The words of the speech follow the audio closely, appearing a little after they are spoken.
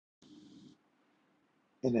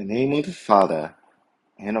In the name of the Father,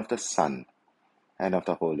 and of the Son, and of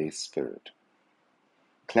the Holy Spirit.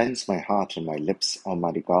 Cleanse my heart and my lips,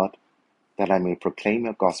 Almighty God, that I may proclaim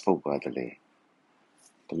your gospel worthily.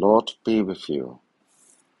 The Lord be with you.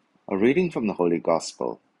 A reading from the Holy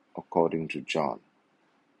Gospel according to John.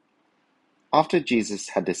 After Jesus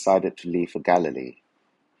had decided to leave for Galilee,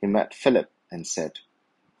 he met Philip and said,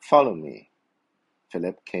 "Follow me."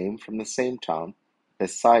 Philip came from the same town,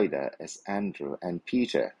 Bethsaida, as Andrew and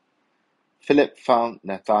Peter. Philip found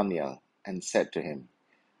Nathanael and said to him,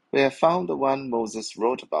 "We have found the one Moses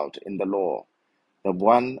wrote about in the law, the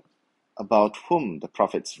one about whom the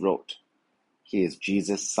prophets wrote. He is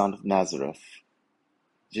Jesus, son of Nazareth,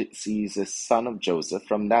 Jesus, son of Joseph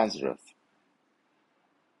from Nazareth."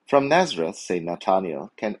 "From Nazareth," said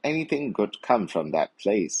Nathanael, "can anything good come from that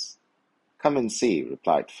place?" "Come and see,"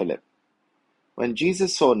 replied Philip. When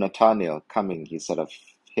Jesus saw Nathanael coming, he said of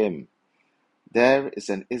him, "There is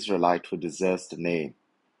an Israelite who deserves the name,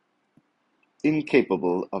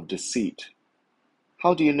 incapable of deceit."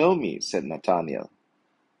 "How do you know me?" said Nathanael.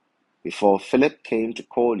 "Before Philip came to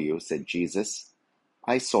call you," said Jesus,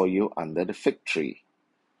 "I saw you under the fig tree."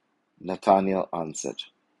 Nathanael answered,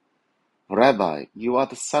 "Rabbi, you are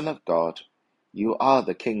the Son of God. You are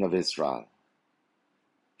the King of Israel."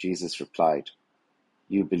 Jesus replied,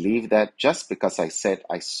 "You believe that just because I said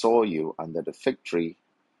I saw you under the fig tree,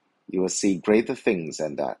 you will see greater things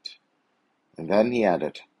than that." And then he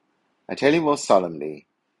added, "I tell you more solemnly,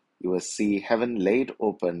 you will see heaven laid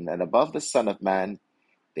open, and above the Son of Man,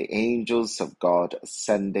 the angels of God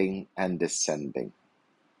ascending and descending."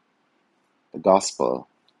 The Gospel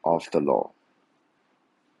of the Law.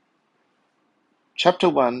 Chapter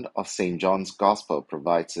 1 of St. John's Gospel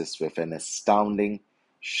provides us with an astounding,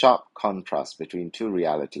 sharp contrast between two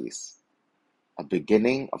realities: a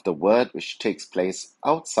beginning of the Word which takes place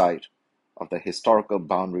outside of the historical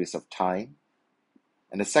boundaries of time,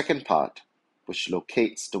 and a second part which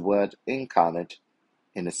locates the Word incarnate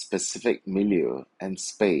in a specific milieu and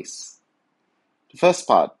space. The first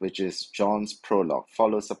part, which is John's prologue,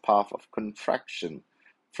 follows a path of contraction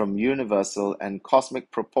from universal and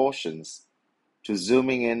cosmic proportions to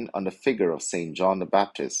zooming in on the figure of St. John the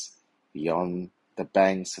Baptist beyond the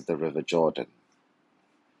banks of the River Jordan.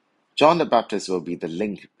 John the Baptist will be the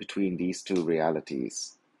link between these two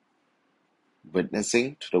realities,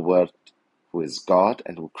 witnessing to the Word who is God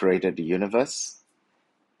and who created the universe,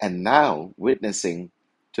 and now witnessing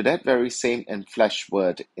to that very same enfleshed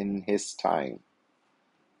Word in his time.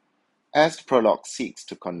 As the prologue seeks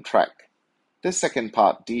to contract, this second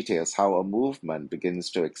part details how a movement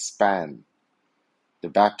begins to expand. The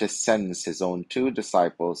Baptist sends his own two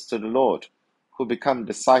disciples to the Lord, who become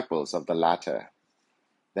disciples of the latter.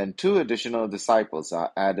 Then two additional disciples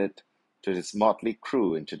are added to this motley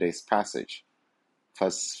crew in today's passage.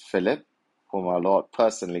 First Philip, whom our Lord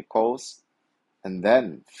personally calls, and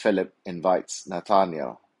then Philip invites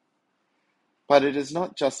Nathanael. But it is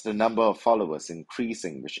not just the number of followers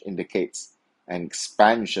increasing which indicates an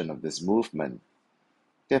expansion of this movement.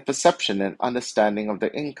 Their perception and understanding of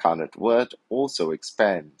the incarnate Word also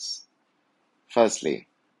expands. Firstly,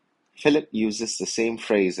 Philip uses the same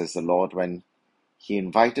phrase as the Lord when he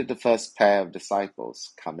invited the first pair of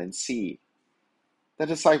disciples, "Come and see." The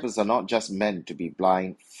disciples are not just meant to be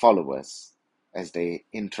blind followers. As they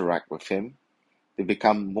interact with him, they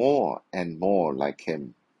become more and more like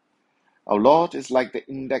him. Our Lord is like the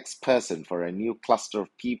index person for a new cluster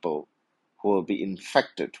of people who will be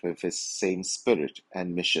infected with his same spirit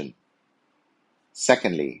and mission.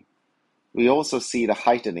 Secondly, we also see the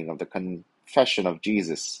heightening of the confession of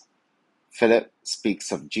Jesus. Philip speaks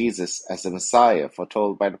of Jesus as the Messiah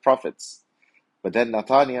foretold by the prophets, but then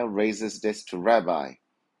Nathanael raises this to "Rabbi,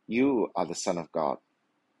 you are the Son of God."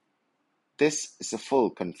 This is a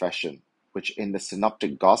full confession, which in the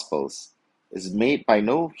Synoptic Gospels is made by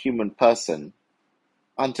no human person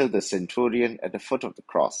until the centurion at the foot of the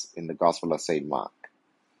cross in the Gospel of St. Mark.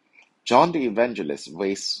 John the Evangelist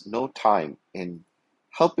wastes no time in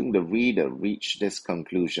helping the reader reach this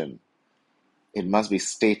conclusion. It must be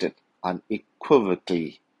stated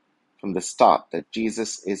unequivocally from the start that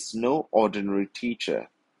Jesus is no ordinary teacher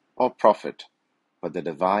or prophet, but the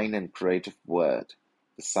divine and creative Word,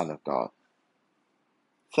 the Son of God.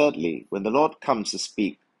 Thirdly, when the Lord comes to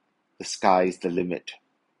speak, the sky is the limit,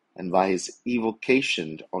 and by his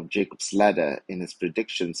evocation of Jacob's ladder in his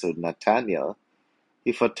predictions to Nathanael,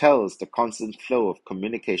 he foretells the constant flow of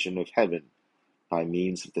communication with heaven by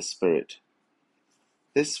means of the Spirit.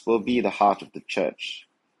 This will be the heart of the Church.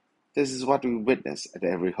 This is what we witness at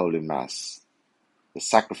every Holy Mass. The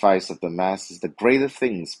sacrifice of the Mass is the greater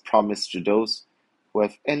things promised to those who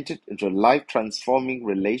have entered into a life-transforming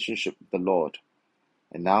relationship with the Lord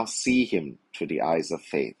and now see Him through the eyes of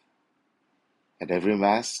faith. At every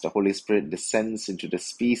Mass, the Holy Spirit descends into the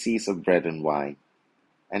species of bread and wine,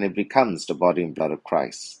 and it becomes the body and blood of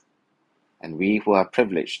Christ. And we who are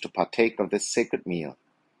privileged to partake of this sacred meal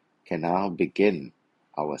can now begin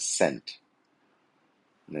our ascent.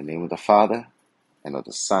 In the name of the Father, and of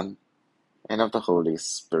the Son, and of the Holy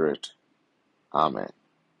Spirit. Amen.